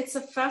 It's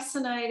a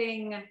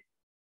fascinating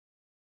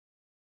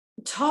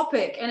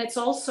topic, and it's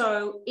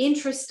also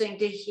interesting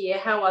to hear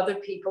how other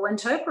people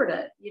interpret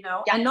it, you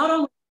know, and not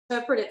only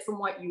interpret it from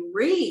what you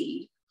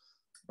read,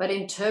 but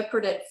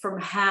interpret it from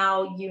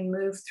how you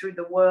move through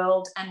the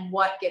world and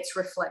what gets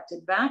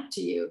reflected back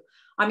to you.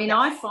 I mean,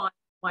 I find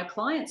my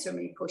clients are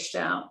being pushed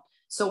out.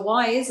 So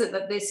why is it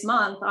that this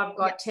month I've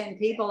got 10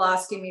 people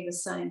asking me the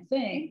same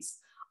things?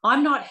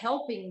 I'm not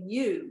helping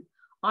you.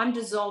 I'm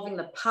dissolving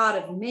the part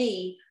of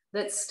me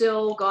that's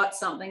still got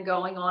something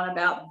going on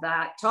about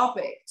that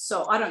topic.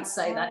 So I don't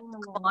say that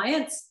to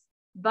clients,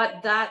 but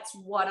that's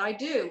what I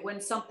do.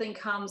 When something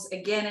comes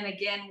again and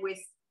again with,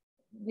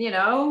 you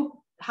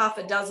know, half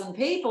a dozen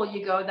people,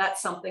 you go,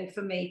 that's something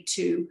for me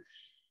to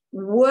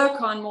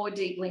work on more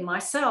deeply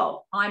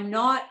myself. I'm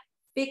not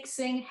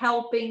fixing,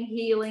 helping,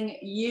 healing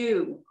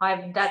you.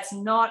 That's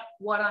not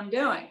what I'm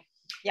doing.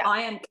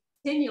 I am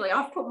continually,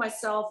 I've put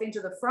myself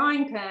into the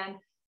frying pan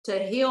to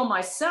heal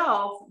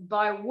myself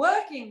by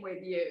working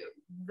with you.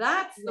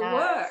 That's the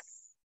work.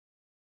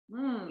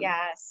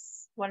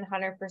 Yes,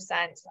 100%.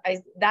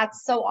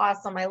 That's so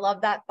awesome. I love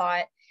that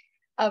thought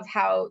of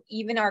how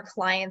even our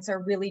clients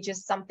are really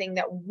just something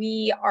that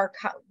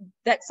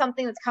that's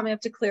something that's coming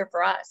up to clear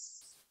for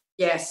us.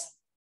 Yes.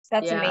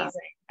 That's amazing.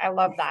 I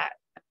love that.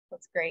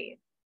 That's great.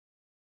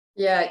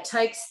 Yeah, it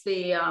takes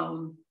the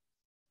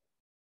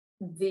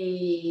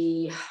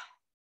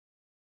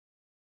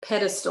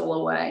pedestal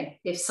away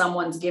if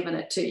someone's given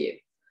it to you.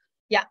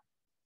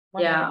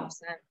 100%.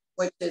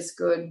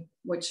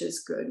 Which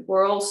is good.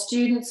 We're all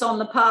students on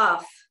the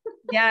path.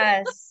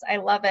 Yes, I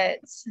love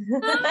it.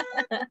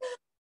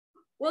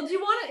 Well, is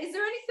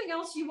there anything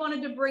else you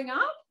wanted to bring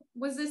up?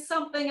 Was there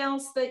something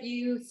else that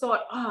you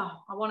thought,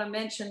 I want to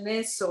mention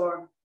this,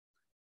 or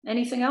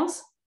anything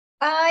else?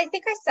 I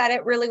think I said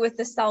it really with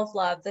the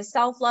self-love. The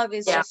self-love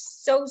is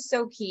just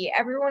so key.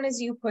 Everyone is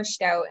you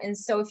pushed out. And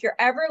so if you're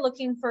ever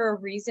looking for a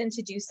reason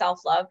to do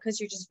self-love because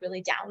you're just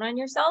really down on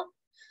yourself,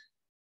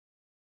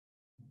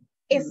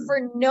 if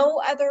for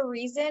no other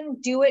reason,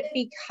 do it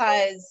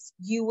because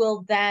you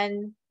will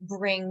then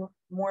bring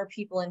more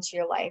people into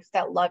your life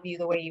that love you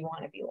the way you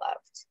want to be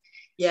loved.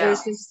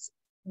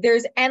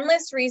 There's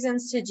endless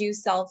reasons to do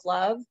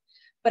self-love.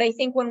 But I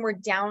think when we're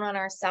down on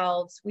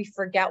ourselves, we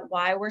forget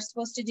why we're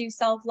supposed to do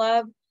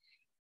self-love.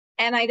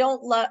 And I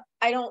don't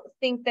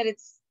think that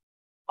it's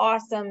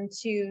awesome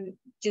to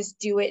just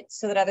do it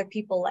so that other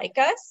people like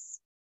us.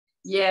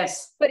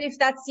 Yes. But if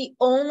that's the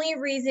only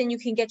reason you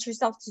can get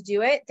yourself to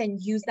do it, then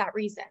use that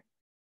reason.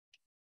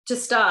 To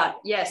start.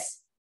 Yes.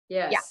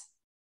 Yeah.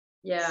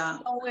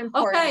 So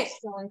important. Okay.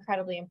 So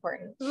incredibly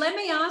important. Let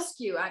me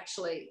ask you,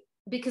 actually,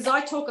 because I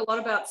talk a lot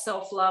about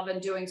self-love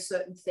and doing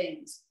certain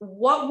things.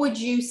 What would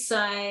you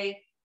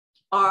say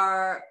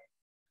are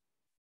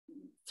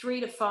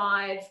 3 to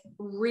 5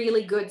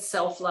 really good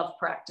self-love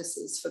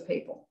practices for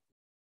people?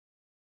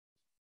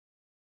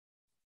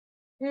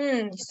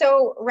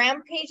 So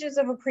rampages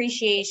of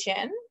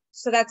appreciation.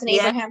 So that's an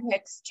Abraham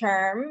Hicks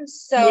term.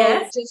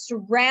 So just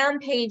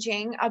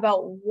rampaging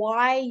about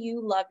why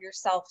you love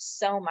yourself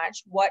so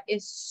much. What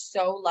is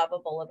so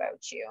lovable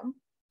about you?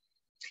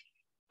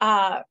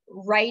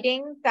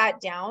 Writing that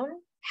down,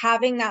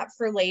 having that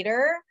for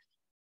later,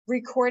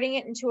 recording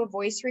it into a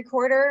voice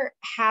recorder,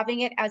 having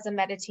it as a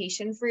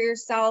meditation for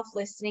yourself,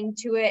 listening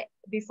to it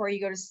before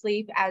you go to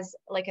sleep as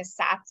like a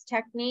SATS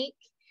technique.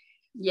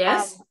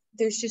 Yes.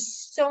 There's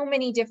just so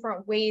many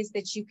different ways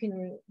that you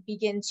can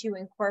begin to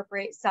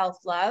incorporate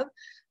self-love.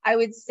 I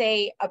would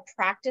say a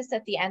practice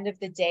at the end of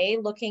the day,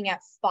 looking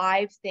at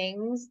 5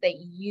 things that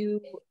you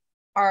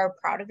are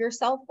proud of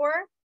yourself for.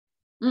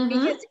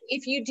 Because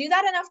if you do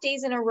that enough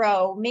days in a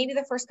row, maybe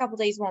the first couple of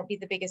days won't be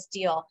the biggest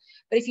deal.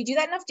 But if you do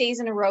that enough days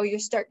in a row, you're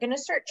going to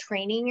start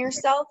training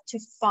yourself to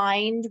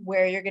find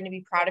where you're going to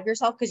be proud of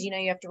yourself, because you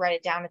have to write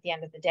it down at the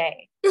end of the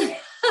day.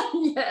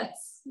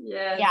 Yes.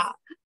 Yeah.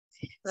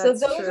 So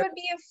those would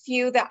be a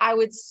few that I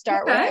would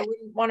start with. I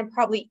wouldn't want to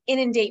probably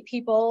inundate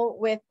people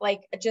with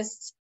like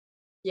just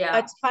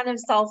a ton of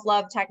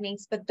self-love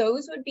techniques, but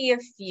those would be a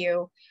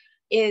few.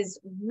 Is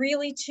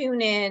really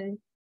tune in,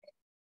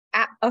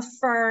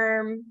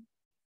 affirm,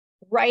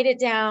 write it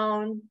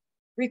down,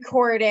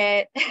 record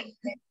it.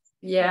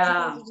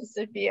 Yeah. Just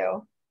a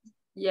few.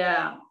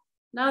 Yeah.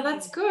 No,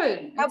 that's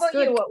good. How It's about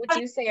good. you? What would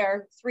you say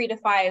are 3 to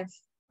 5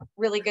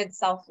 really good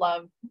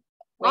self-love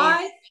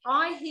ways?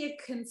 I hear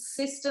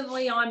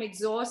consistently I'm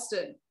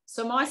exhausted.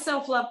 So my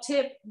self-love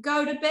tip,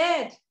 go to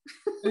bed.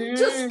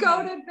 Just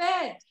go to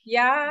bed.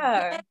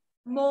 Yeah. Get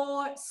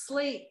more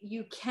sleep.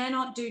 You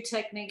cannot do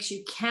techniques.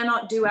 You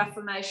cannot do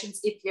affirmations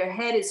if your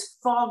head is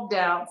fogged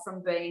out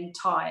from being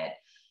tired.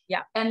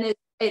 Yeah. And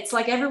it's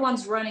like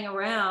everyone's running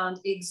around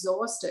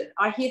exhausted.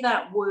 I hear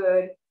that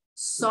word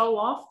so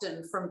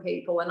often from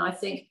people. And I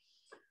think,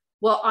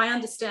 well, I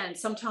understand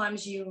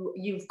sometimes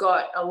you've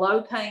got a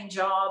low paying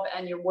job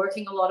and you're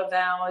working a lot of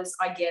hours.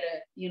 I get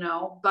it, you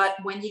know, but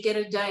when you get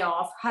a day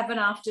off, have an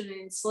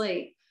afternoon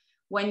sleep.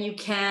 When you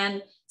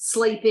can,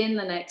 sleep in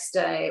the next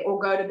day or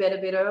go to bed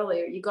a bit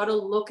earlier. You got to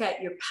look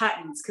at your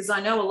patterns, because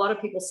I know a lot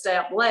of people stay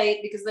up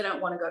late because they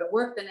don't want to go to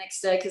work the next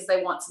day, because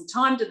they want some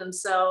time to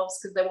themselves,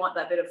 because they want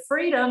that bit of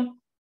freedom.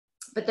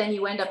 But then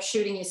you end up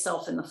shooting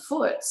yourself in the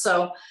foot.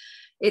 So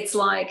it's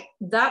like,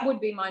 that would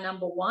be my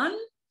number one.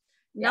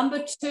 Yeah.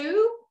 Number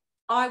two,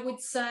 I would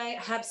say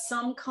have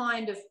some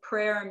kind of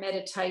prayer and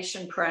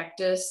meditation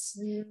practice.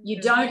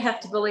 You don't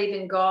have to believe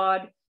in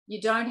God. You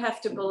don't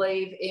have to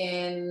believe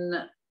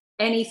in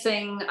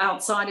anything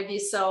outside of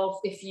yourself.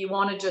 If you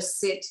want to just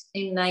sit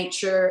in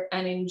nature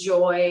and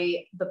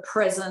enjoy the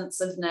presence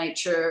of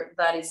nature,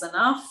 that is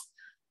enough.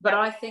 But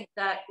I think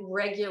that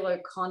regular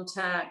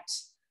contact,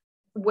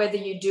 whether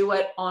you do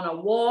it on a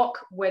walk,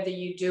 whether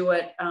you do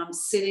it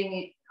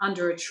sitting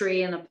under a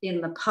tree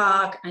in the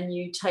park, and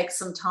you take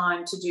some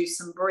time to do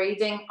some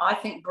breathing, I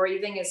think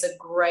breathing is a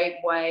great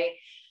way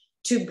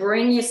to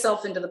bring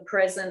yourself into the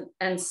present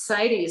and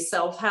say to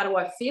yourself, how do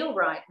I feel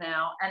right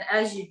now? And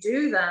as you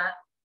do that,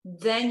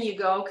 then you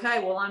go,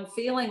 okay, well, I'm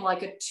feeling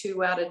like a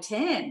 2 out of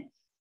 10.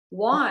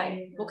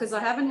 Why? Because I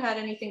haven't had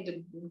anything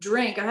to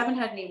drink. I haven't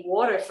had any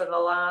water for the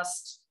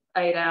last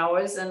 8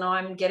 hours, and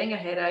I'm getting a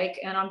headache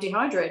and I'm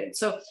dehydrated.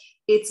 So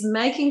it's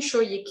making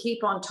sure you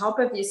keep on top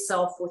of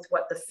yourself with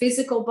what the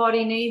physical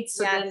body needs.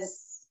 So then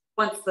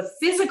once the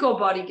physical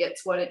body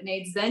gets what it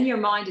needs, then your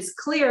mind is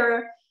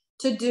clearer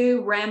to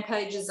do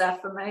rampages,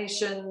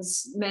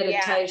 affirmations,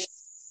 meditation,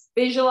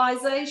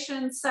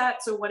 visualization,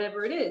 sats, or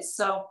whatever it is.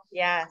 So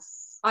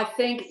I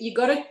think you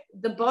got to,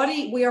 the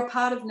body, we are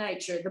part of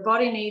nature. The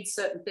body needs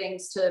certain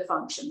things to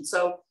function.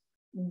 So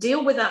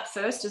deal with that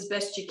first as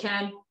best you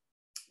can,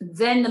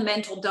 then the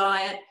mental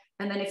diet.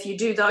 And then if you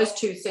do those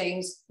two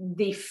things,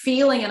 the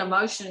feeling and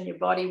emotion in your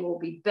body will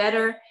be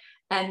better.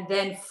 And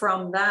then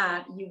from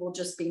that, you will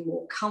just be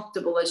more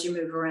comfortable as you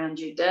move around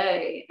your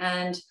day.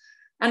 And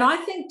I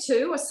think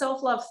too, a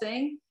self-love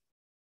thing,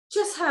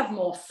 just have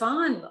more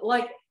fun,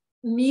 like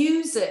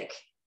music,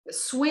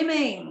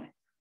 swimming,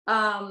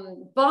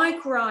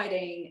 bike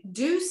riding,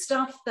 do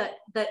stuff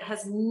that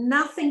has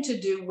nothing to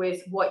do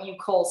with what you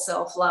call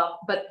self-love,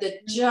 but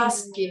that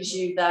just gives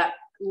you that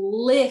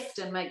lift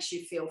and makes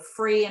you feel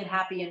free and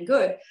happy and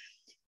good.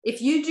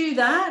 If you do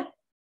that,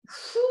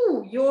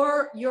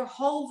 your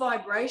whole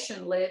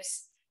vibration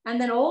lifts,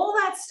 and then all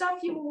that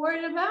stuff you were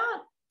worried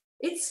about,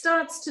 it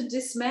starts to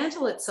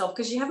dismantle itself,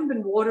 because you haven't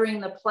been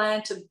watering the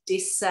plant of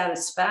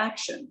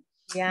dissatisfaction.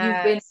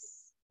 You've been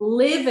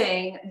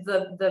living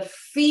the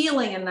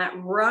feeling and that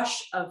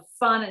rush of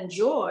fun and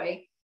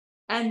joy.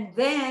 And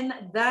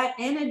then that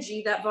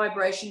energy, that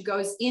vibration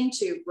goes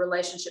into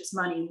relationships,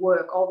 money,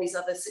 work, all these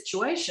other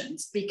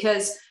situations,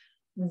 because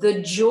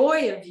the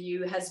joy of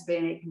you has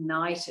been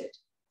ignited.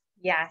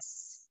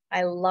 Yes.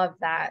 I love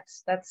that.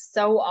 That's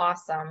so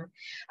awesome.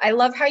 I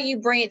love how you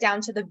bring it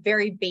down to the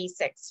very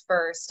basics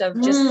first,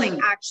 of just like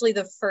actually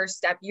the first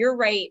step. You're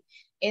right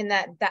in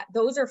that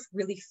those are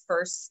really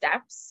first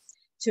steps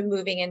to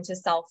moving into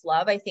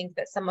self-love. I think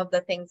that some of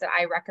the things that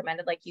I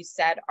recommended, like you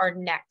said, are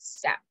next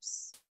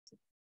steps.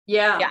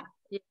 Yeah.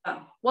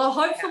 Well,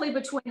 hopefully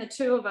between the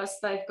two of us,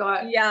 they've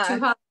got two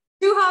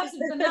halves of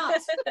the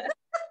nut.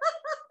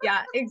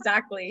 Yeah,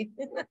 exactly.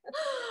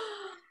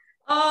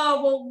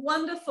 Oh, well,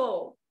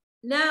 wonderful.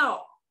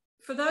 Now,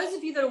 for those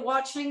of you that are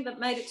watching that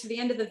made it to the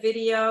end of the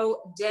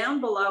video, down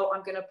below,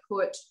 I'm going to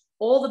put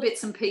all the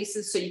bits and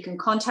pieces so you can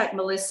contact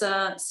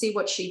Melissa, see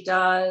what she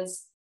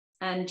does,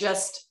 and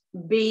just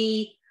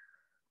be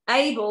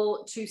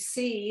able to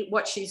see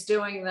what she's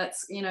doing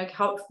that's, you know,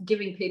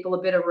 giving people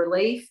a bit of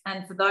relief.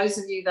 And for those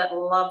of you that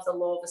love the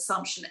law of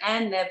assumption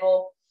and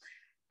Neville,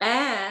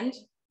 and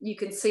you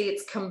can see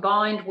it's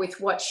combined with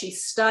what she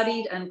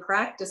studied and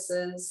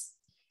practices,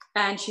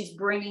 and she's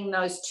bringing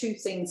those two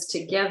things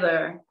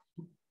together,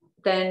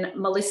 then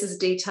Melissa's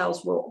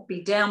details will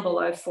be down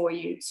below for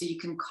you, so you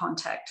can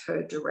contact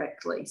her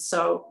directly.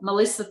 So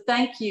Melissa,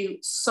 thank you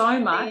so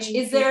much. Thank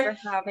you for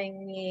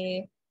having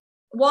me.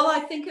 While I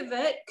think of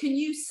it, can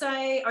you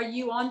say, are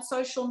you on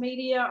social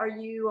media? Are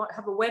you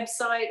have a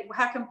website?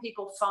 How can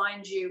people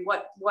find you?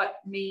 What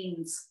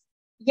means?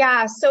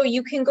 Yeah, so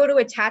you can go to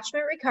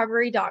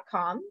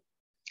attachmentrecovery.com.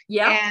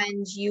 Yeah.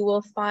 And you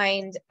will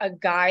find a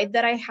guide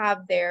that I have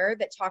there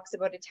that talks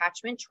about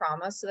attachment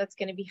trauma. So that's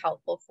going to be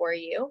helpful for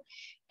you.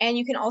 And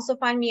you can also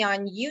find me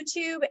on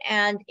YouTube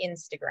and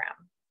Instagram.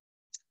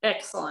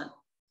 Excellent.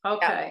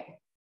 Okay. Yep.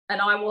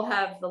 And I will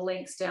have the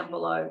links down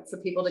below for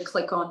people to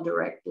click on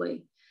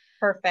directly.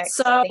 Perfect.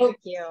 So thank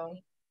you.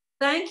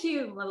 Thank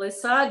you,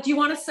 Melissa. Do you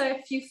want to say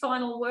a few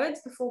final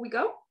words before we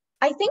go?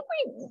 I think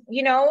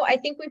I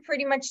think we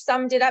pretty much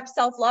summed it up.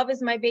 Self-love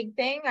is my big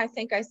thing. I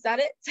think I said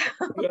it.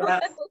 Yeah.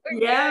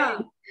 Yeah.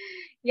 Good.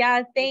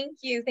 Yeah. Thank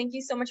you. Thank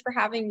you so much for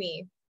having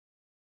me.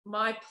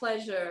 My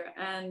pleasure.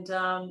 And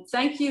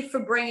thank you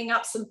for bringing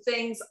up some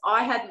things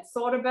I hadn't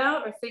thought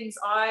about, or things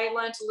I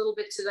learned a little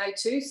bit today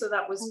too. So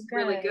that was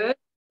really good.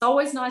 It's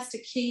always nice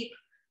to keep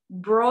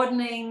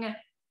broadening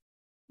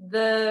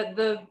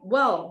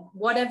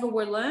whatever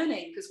we're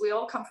learning, because we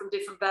all come from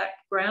different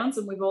backgrounds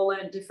and we've all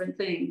learned different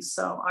things.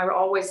 So I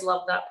always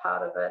love that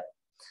part of it.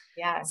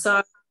 Yeah.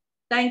 So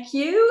thank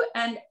you.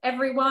 And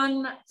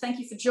everyone, thank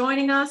you for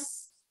joining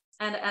us.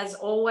 And as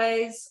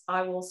always,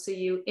 I will see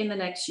you in the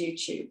next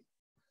YouTube.